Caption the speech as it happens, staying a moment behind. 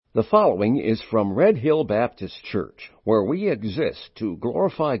The following is from Red Hill Baptist Church, where we exist to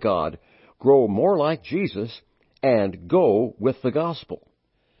glorify God, grow more like Jesus, and go with the gospel.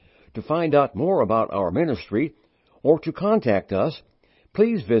 To find out more about our ministry or to contact us,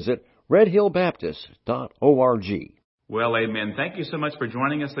 please visit redhillbaptist.org. Well, amen. Thank you so much for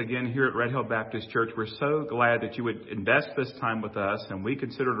joining us again here at Red Hill Baptist Church. We're so glad that you would invest this time with us, and we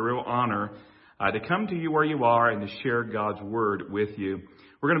consider it a real honor to come to you where you are and to share God's Word with you.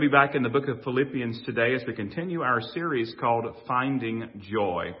 We're going to be back in the book of Philippians today as we continue our series called Finding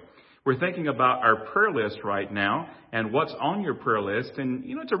Joy. We're thinking about our prayer list right now and what's on your prayer list. And,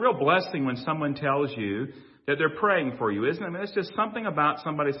 it's a real blessing when someone tells you that they're praying for you, isn't it? I mean, it's just something about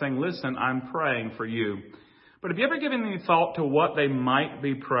somebody saying, listen, I'm praying for you. But have you ever given any thought to what they might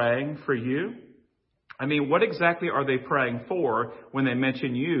be praying for you? I mean, what exactly are they praying for when they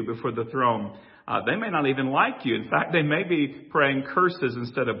mention you before the throne? They may not even like you. In fact, they may be praying curses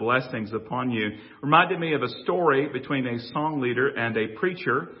instead of blessings upon you. Reminded me of a story between a song leader and a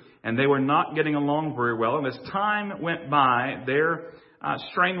preacher, and they were not getting along very well. And as time went by, their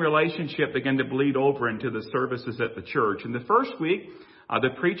strained relationship began to bleed over into the services at the church. In the first week, the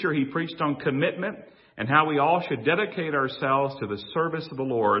preacher, he preached on commitment and how we all should dedicate ourselves to the service of the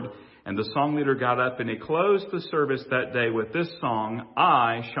Lord. And the song leader got up and he closed the service that day with this song,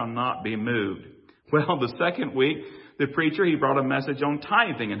 I Shall Not Be Moved. Well, the second week, the preacher, he brought a message on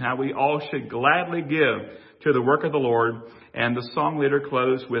tithing and how we all should gladly give to the work of the Lord. And the song leader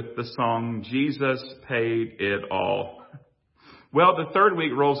closed with the song, Jesus Paid It All. Well, the third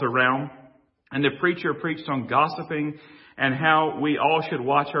week rolls around and the preacher preached on gossiping and how we all should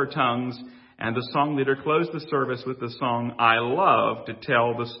watch our tongues. And the song leader closed the service with the song, I Love to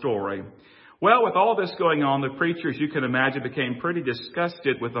Tell the Story. Well, with all this going on, the preacher, as you can imagine, became pretty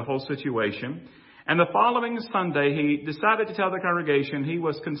disgusted with the whole situation. And the following Sunday, he decided to tell the congregation he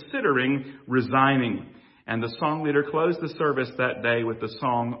was considering resigning. And the song leader closed the service that day with the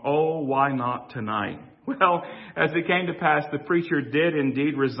song, Oh, Why Not Tonight? Well, as it came to pass, the preacher did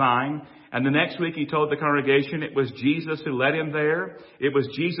indeed resign. And the next week he told the congregation it was Jesus who led him there. It was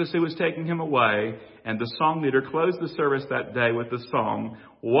Jesus who was taking him away. And the song leader closed the service that day with the song,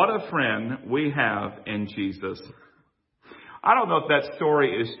 What a Friend We Have in Jesus. I don't know if that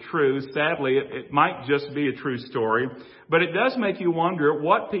story is true. Sadly, it might just be a true story. But it does make you wonder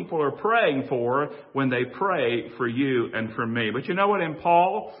what people are praying for when they pray for you and for me. But you know what? In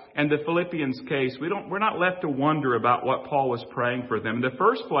Paul and the Philippians case, we're not left to wonder about what Paul was praying for them. In the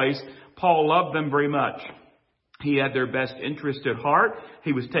first place, Paul loved them very much. He had their best interest at heart.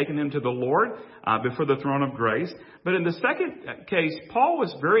 He was taking them to the Lord before the throne of grace. But in the second case, Paul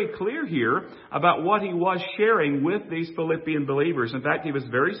was very clear here about what he was sharing with these Philippian believers. In fact, he was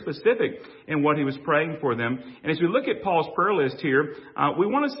very specific in what he was praying for them. And as we look at Paul's prayer list here, we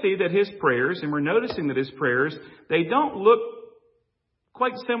want to see that his prayers, and we're noticing that his prayers, they don't look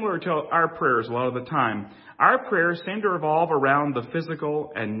quite similar to our prayers a lot of the time. Our prayers seem to revolve around the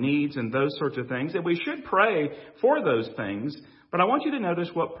physical and needs and those sorts of things, and we should pray for those things. But I want you to notice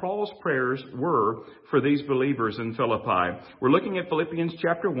what Paul's prayers were for these believers in Philippi. We're looking at Philippians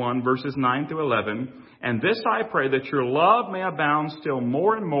chapter 1, verses 9 through 11. And this I pray, that your love may abound still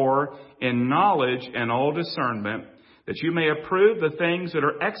more and more in knowledge and all discernment, that you may approve the things that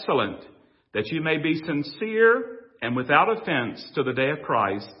are excellent, that you may be sincere and without offense to the day of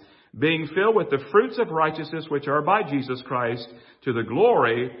Christ, being filled with the fruits of righteousness which are by Jesus Christ, to the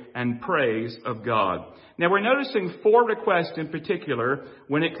glory and praise of God. Now we're noticing four requests in particular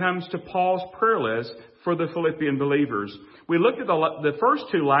when it comes to Paul's prayer list for the Philippian believers. We looked at the first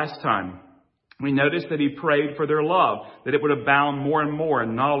two last time. We noticed that he prayed for their love, that it would abound more and more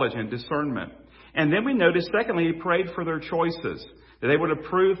in knowledge and discernment. And then we noticed, secondly, he prayed for their choices, that they would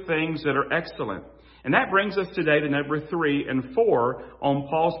approve things that are excellent. And that brings us today to number 3 and 4 on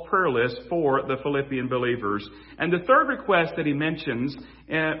Paul's prayer list for the Philippian believers. And the third request that he mentions,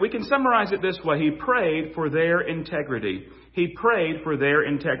 we can summarize it this way. He prayed for their integrity. He prayed for their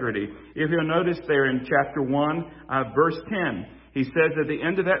integrity. If you'll notice there in chapter 1, verse 10, he says at the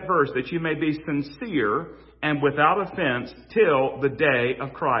end of that verse that you may be sincere and without offense till the day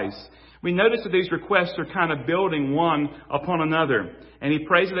of Christ. We notice that these requests are kind of building one upon another. And he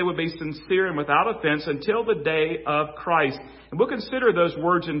prays that they would be sincere and without offense until the day of Christ. And we'll consider those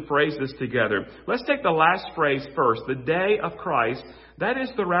words and phrases together. Let's take the last phrase first. The day of Christ. That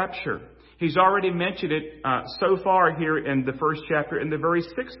is the rapture. He's already mentioned it so far here in the first chapter, in the very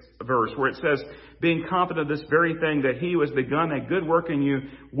 6th verse, where it says, being confident of this very thing, that he who has begun a good work in you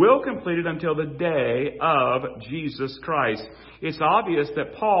will complete it until the day of Jesus Christ. It's obvious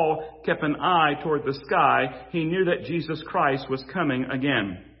that Paul kept an eye toward the sky. He knew that Jesus Christ was coming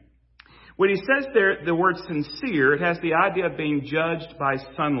again. When he says there the word sincere, it has the idea of being judged by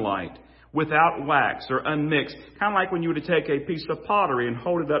sunlight, without wax or unmixed. Kind of like when you were to take a piece of pottery and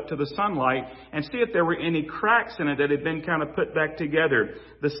hold it up to the sunlight and see if there were any cracks in it that had been kind of put back together.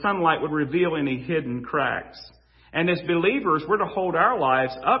 The sunlight would reveal any hidden cracks. And as believers, we're to hold our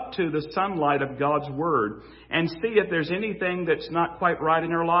lives up to the sunlight of God's Word and see if there's anything that's not quite right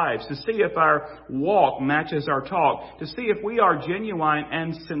in our lives, to see if our walk matches our talk, to see if we are genuine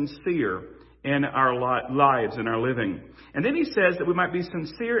and sincere in our lives and our living. And then he says that we might be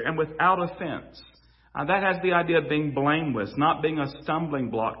sincere and without offense. That has the idea of being blameless, not being a stumbling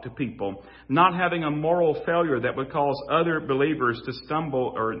block to people, not having a moral failure that would cause other believers to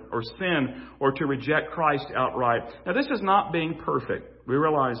stumble or sin or to reject Christ outright. Now, this is not being perfect. We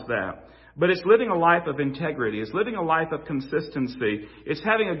realize that. But it's living a life of integrity. It's living a life of consistency. It's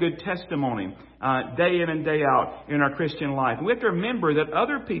having a good testimony day in and day out in our Christian life. And we have to remember that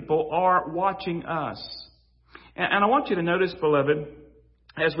other people are watching us. And I want you to notice, beloved,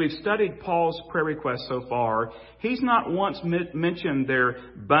 as we've studied Paul's prayer request so far, he's not once mentioned their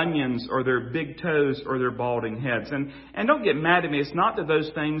bunions or their big toes or their balding heads. And don't get mad at me. It's not that those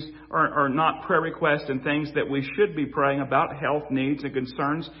things are not prayer requests and things that we should be praying about, health needs and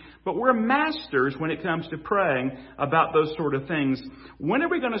concerns. But we're masters when it comes to praying about those sort of things. When are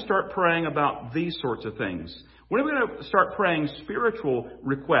we going to start praying about these sorts of things? When are we going to start praying spiritual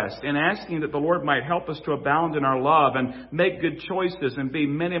requests and asking that the Lord might help us to abound in our love and make good choices and be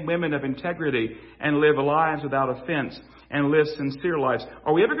men and women of integrity and live lives without offense and live sincere lives?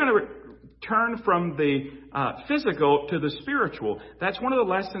 Are we ever going to turn from the physical to the spiritual? That's one of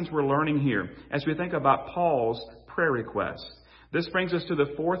the lessons we're learning here as we think about Paul's prayer request. This brings us to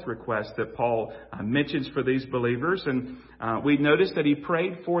the fourth request that Paul mentions for these believers. And we notice that he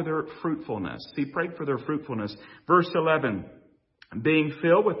prayed for their fruitfulness. He prayed for their fruitfulness. Verse 11, being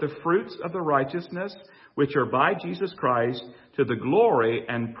filled with the fruits of the righteousness, which are by Jesus Christ, to the glory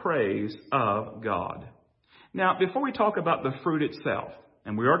and praise of God. Now, before we talk about the fruit itself,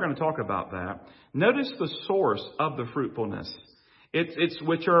 and we are going to talk about that, notice the source of the fruitfulness. It's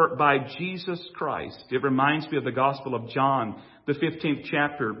which are by Jesus Christ. It reminds me of the Gospel of John, the 15th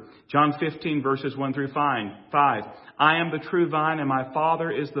chapter, John 15, verses 1 through 5. I am the true vine, and my Father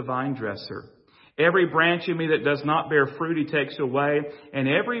is the vine dresser. Every branch in me that does not bear fruit, he takes away, and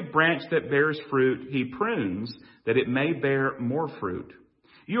every branch that bears fruit, he prunes, that it may bear more fruit.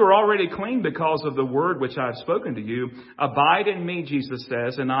 You are already clean because of the word which I have spoken to you. Abide in me, Jesus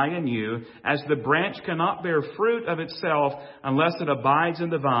says, and I in you. As the branch cannot bear fruit of itself unless it abides in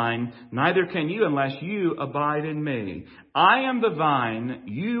the vine, neither can you unless you abide in me. I am the vine,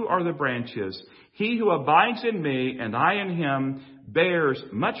 you are the branches. He who abides in me and I in him bears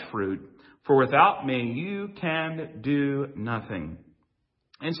much fruit, for without me you can do nothing.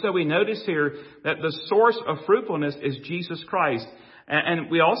 And so we notice here that the source of fruitfulness is Jesus Christ. And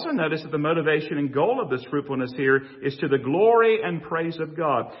we also notice that the motivation and goal of this fruitfulness here is to the glory and praise of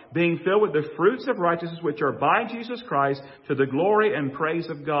God. Being filled with the fruits of righteousness which are by Jesus Christ to the glory and praise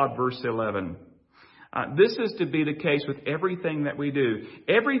of God, verse 11. This is to be the case with everything that we do.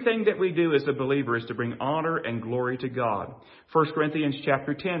 Everything that we do as a believer is to bring honor and glory to God. 1 Corinthians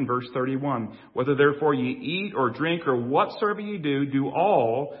chapter 10, verse 31. Whether therefore ye eat or drink or whatsoever ye do, do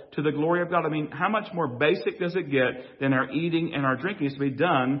all to the glory of God. I mean, how much more basic does it get than our eating and our drinking is to be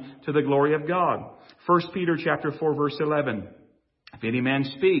done to the glory of God? 1 Peter chapter 4, verse 11. If any man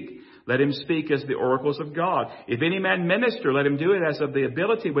speak, let him speak as the oracles of God. If any man minister, let him do it as of the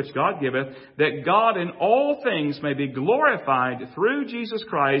ability which God giveth, that God in all things may be glorified through Jesus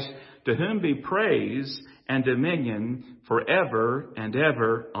Christ, to whom be praise and dominion forever and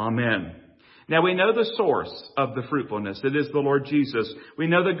ever. Amen. Now we know the source of the fruitfulness. It is the Lord Jesus. We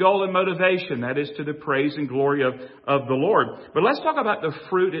know the goal and motivation. That is to the praise and glory of the Lord. But let's talk about the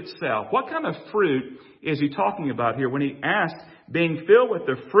fruit itself. What kind of fruit is he talking about here when he asks, being filled with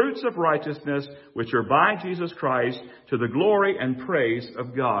the fruits of righteousness, which are by Jesus Christ, to the glory and praise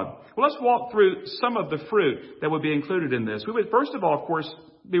of God? Well, let's walk through some of the fruit that would be included in this. We would first of all, of course,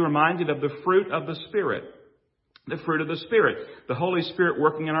 be reminded of the fruit of the Spirit. The fruit of the Spirit. The Holy Spirit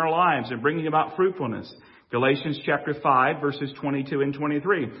working in our lives and bringing about fruitfulness. Galatians chapter 5, verses 22 and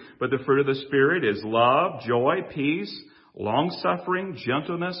 23. But the fruit of the Spirit is love, joy, peace, long-suffering,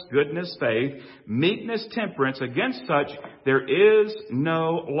 gentleness, goodness, faith, meekness, temperance. Against such there is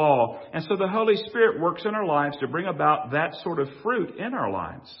no law. And so the Holy Spirit works in our lives to bring about that sort of fruit in our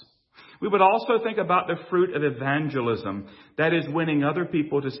lives. We would also think about the fruit of evangelism. That is winning other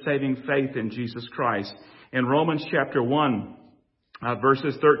people to saving faith in Jesus Christ. In Romans chapter 1,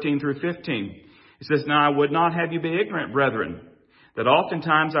 verses 13 through 15, it says, Now I would not have you be ignorant, brethren, that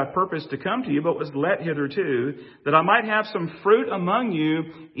oftentimes I purposed to come to you, but was let hitherto, that I might have some fruit among you,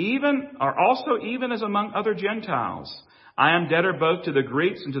 even as among other Gentiles. I am debtor both to the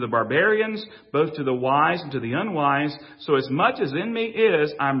Greeks and to the barbarians, both to the wise and to the unwise. So as much as in me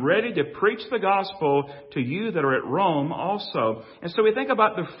is, I'm ready to preach the gospel to you that are at Rome also. And so we think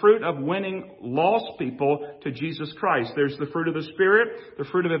about the fruit of winning lost people to Jesus Christ. There's the fruit of the Spirit, the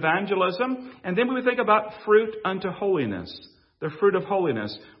fruit of evangelism, and then we think about fruit unto holiness. The fruit of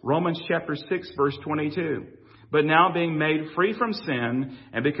holiness. Romans chapter 6, verse 22. But now being made free from sin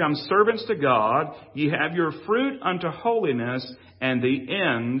and become servants to God, ye have your fruit unto holiness, and the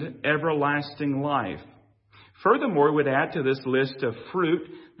end everlasting life. Furthermore, we would add to this list of fruit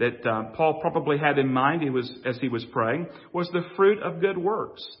that Paul probably had in mind as he was praying, was the fruit of good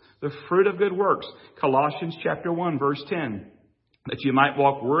works. The fruit of good works. Colossians chapter 1, verse 10. That you might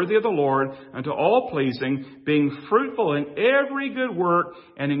walk worthy of the Lord unto all pleasing, being fruitful in every good work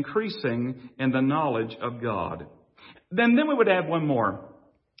and increasing in the knowledge of God. Then we would add one more,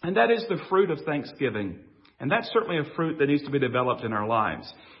 and that is the fruit of thanksgiving. And that's certainly a fruit that needs to be developed in our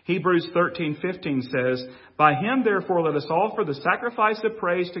lives. Hebrews 13:15 says, By him therefore let us offer the sacrifice of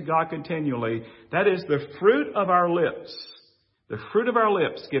praise to God continually. That is the fruit of our lips. The fruit of our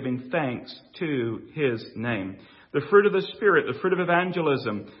lips giving thanks to his name. The fruit of the Spirit, the fruit of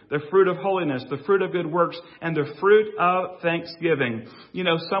evangelism, the fruit of holiness, the fruit of good works, and the fruit of thanksgiving. You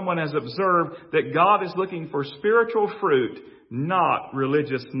know, someone has observed that God is looking for spiritual fruit, not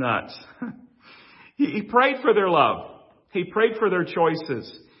religious nuts. He prayed for their love. He prayed for their choices.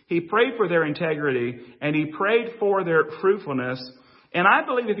 He prayed for their integrity, and he prayed for their fruitfulness. And I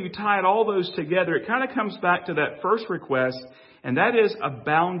believe if you tie all those together, it kind of comes back to that first request, and that is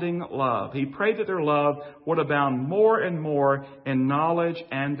abounding love. He prayed that their love would abound more and more in knowledge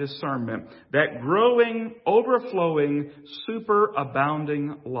and discernment. That growing, overflowing,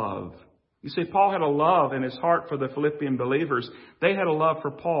 superabounding love. You see, Paul had a love in his heart for the Philippian believers. They had a love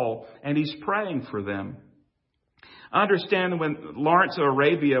for Paul, and he's praying for them. I understand when Lawrence of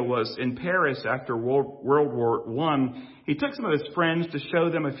Arabia was in Paris after World War I, he took some of his friends to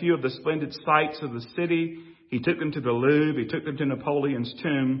show them a few of the splendid sights of the city. He took them to the Louvre. He took them to Napoleon's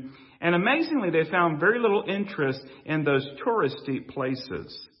tomb. And amazingly, they found very little interest in those touristy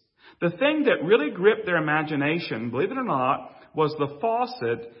places. The thing that really gripped their imagination, believe it or not, was the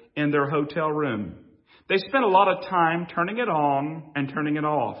faucet in their hotel room. They spent a lot of time turning it on and turning it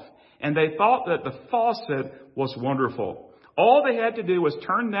off. And they thought that the faucet was wonderful. All they had to do was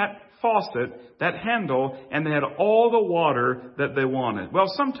turn that faucet, that handle, and they had all the water that they wanted.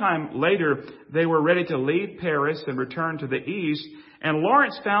 Well, sometime later, they were ready to leave Paris and return to the east, and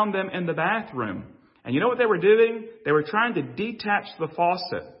Lawrence found them in the bathroom. And you know what they were doing? They were trying to detach the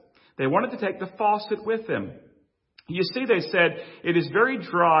faucet. They wanted to take the faucet with them. You see, they said, it is very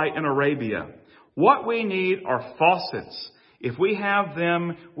dry in Arabia. What we need are faucets. If we have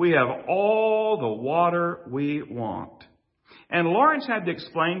them, we have all the water we want. And Lawrence had to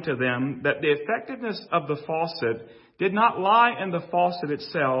explain to them that the effectiveness of the faucet did not lie in the faucet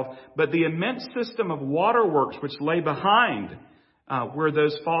itself, but the immense system of waterworks which lay behind where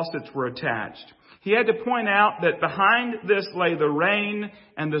those faucets were attached. He had to point out that behind this lay the rain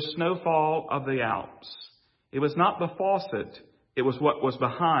and the snowfall of the Alps. It was not the faucet, it was what was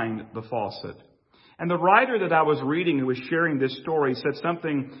behind the faucet. And the writer that I was reading who was sharing this story said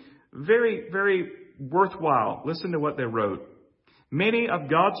something very, very worthwhile. Listen to what they wrote. Many of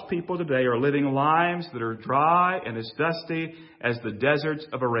God's people today are living lives that are dry and as dusty as the deserts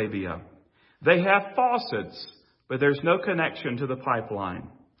of Arabia. They have faucets, but there's no connection to the pipeline.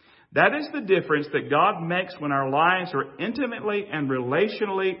 That is the difference that God makes when our lives are intimately and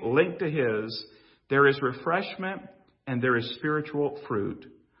relationally linked to His. There is refreshment and there is spiritual fruit.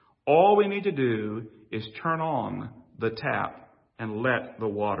 All we need to do is turn on the tap and let the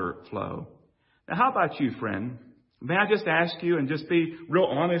water flow. Now, how about you, friend? May I just ask you and just be real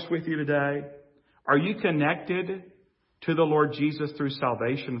honest with you today? Are you connected to the Lord Jesus through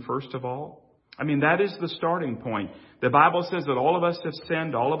salvation, first of all? I mean, that is the starting point. The Bible says that all of us have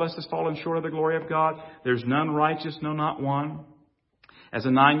sinned. All of us have fallen short of the glory of God. There's none righteous, no, not one. As a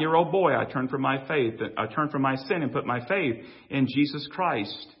 9-year-old boy, I turned from my faith. I turned from my sin and put my faith in Jesus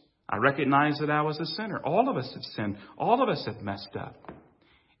Christ. I recognized that I was a sinner. All of us have sinned. All of us have messed up.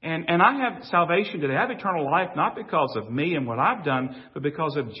 And I have salvation today. I have eternal life not because of me and what I've done, but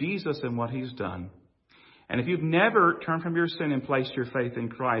because of Jesus and what He's done. And if you've never turned from your sin and placed your faith in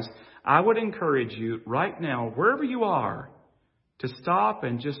Christ, I would encourage you right now, wherever you are, to stop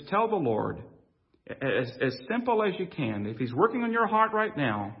and just tell the Lord, as simple as you can, if He's working on your heart right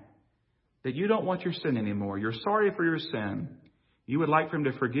now, that you don't want your sin anymore. You're sorry for your sin. You would like for Him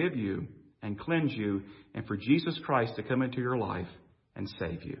to forgive you and cleanse you, and for Jesus Christ to come into your life and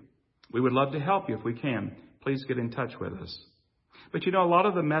save you. We would love to help you if we can. Please get in touch with us. But a lot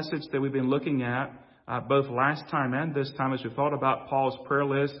of the message that we've been looking at, both last time and this time, as we thought about Paul's prayer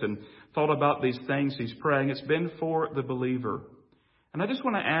list and thought about these things he's praying, it's been for the believer. And I just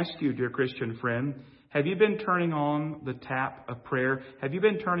want to ask you, dear Christian friend, have you been turning on the tap of prayer? Have you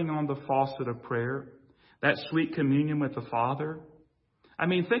been turning on the faucet of prayer? That sweet communion with the Father?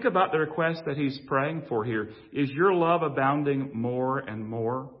 Think about the request that he's praying for here. Is your love abounding more and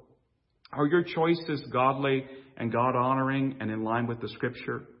more? Are your choices godly and God-honoring and in line with the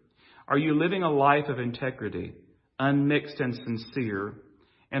Scripture? Are you living a life of integrity, unmixed and sincere?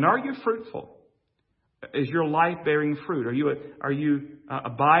 And are you fruitful? Is your life bearing fruit? Are you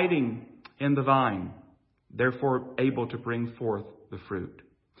abiding in the vine, therefore able to bring forth the fruit?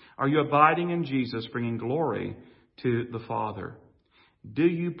 Are you abiding in Jesus, bringing glory to the Father? Do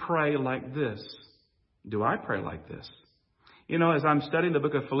you pray like this? Do I pray like this? As I'm studying the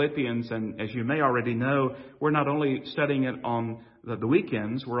book of Philippians, and as you may already know, we're not only studying it on the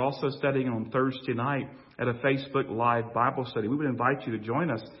weekends, we're also studying it on Thursday night at a Facebook Live Bible study. We would invite you to join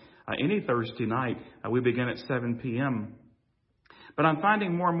us any Thursday night. We begin at 7 p.m. But I'm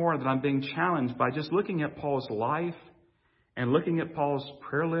finding more and more that I'm being challenged by just looking at Paul's life and looking at Paul's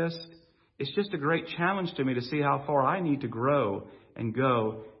prayer list. It's just a great challenge to me to see how far I need to grow and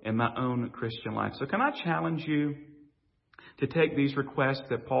go in my own Christian life. So can I challenge you to take these requests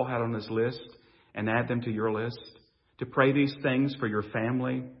that Paul had on his list and add them to your list? To pray these things for your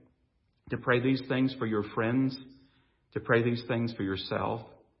family, to pray these things for your friends, to pray these things for yourself,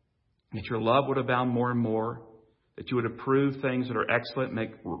 that your love would abound more and more, that you would approve things that are excellent,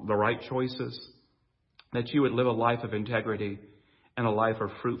 make the right choices, that you would live a life of integrity and a life of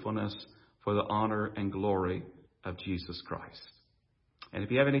fruitfulness for the honor and glory of Jesus Christ. And if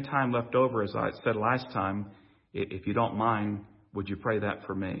you have any time left over, as I said last time, if you don't mind, would you pray that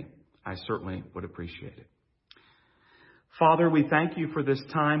for me? I certainly would appreciate it. Father, we thank you for this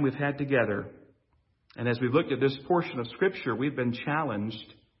time we've had together. And as we've looked at this portion of Scripture, we've been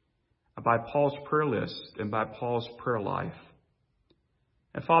challenged by Paul's prayer list and by Paul's prayer life.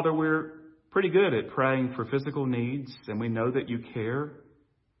 And Father, we're pretty good at praying for physical needs, and we know that you care.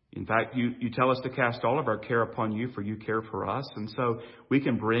 In fact, you tell us to cast all of our care upon you, for you care for us. And so we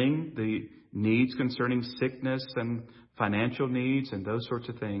can bring the needs concerning sickness and financial needs and those sorts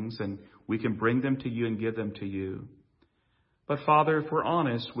of things, and we can bring them to you and give them to you. But Father, if we're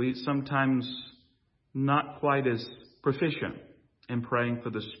honest, we sometimes not quite as proficient in praying for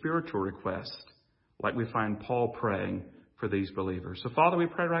the spiritual request like we find Paul praying for these believers. So Father, we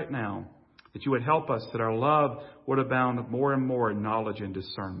pray right now that you would help us, that our love would abound more and more in knowledge and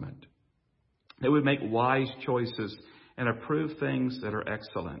discernment, that we would make wise choices and approve things that are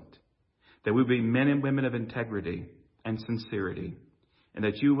excellent, that we would be men and women of integrity and sincerity, and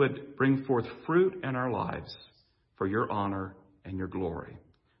that you would bring forth fruit in our lives for your honor and your glory.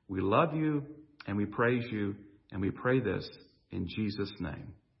 We love you and we praise you, and we pray this in Jesus'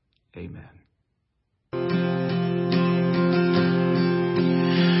 name. Amen.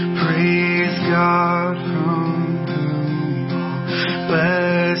 Praise God from whom all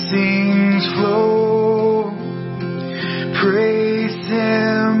blessings flow. Praise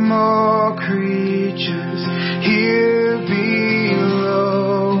Him, all creatures here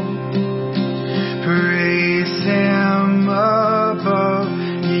below. Praise Him above,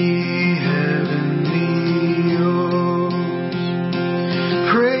 ye heavenly hosts.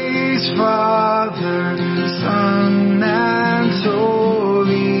 Praise Father, Son, and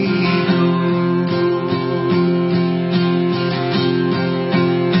Holy Ghost.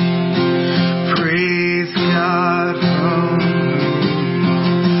 Praise God from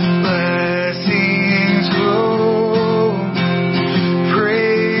whom blessings flow.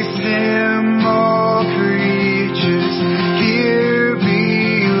 Praise Him, all creatures here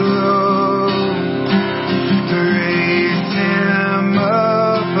below. Praise Him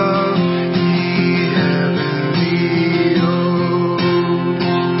above, ye heavenly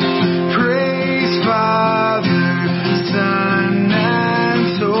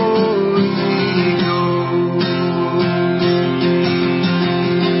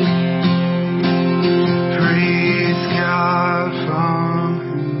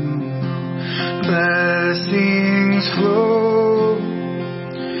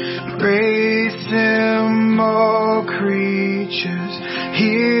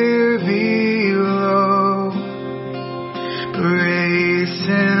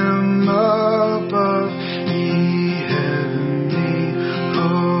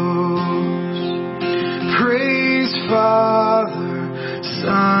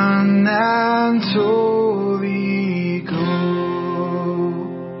and Holy Ghost.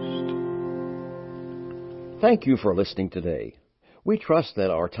 Thank you for listening today. We trust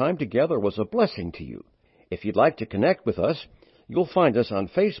that our time together was a blessing to you. If you'd like to connect with us, you'll find us on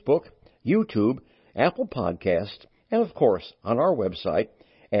Facebook, YouTube, Apple Podcasts, and of course on our website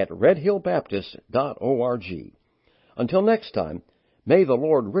at redhillbaptist.org. Until next time, may the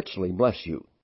Lord richly bless you.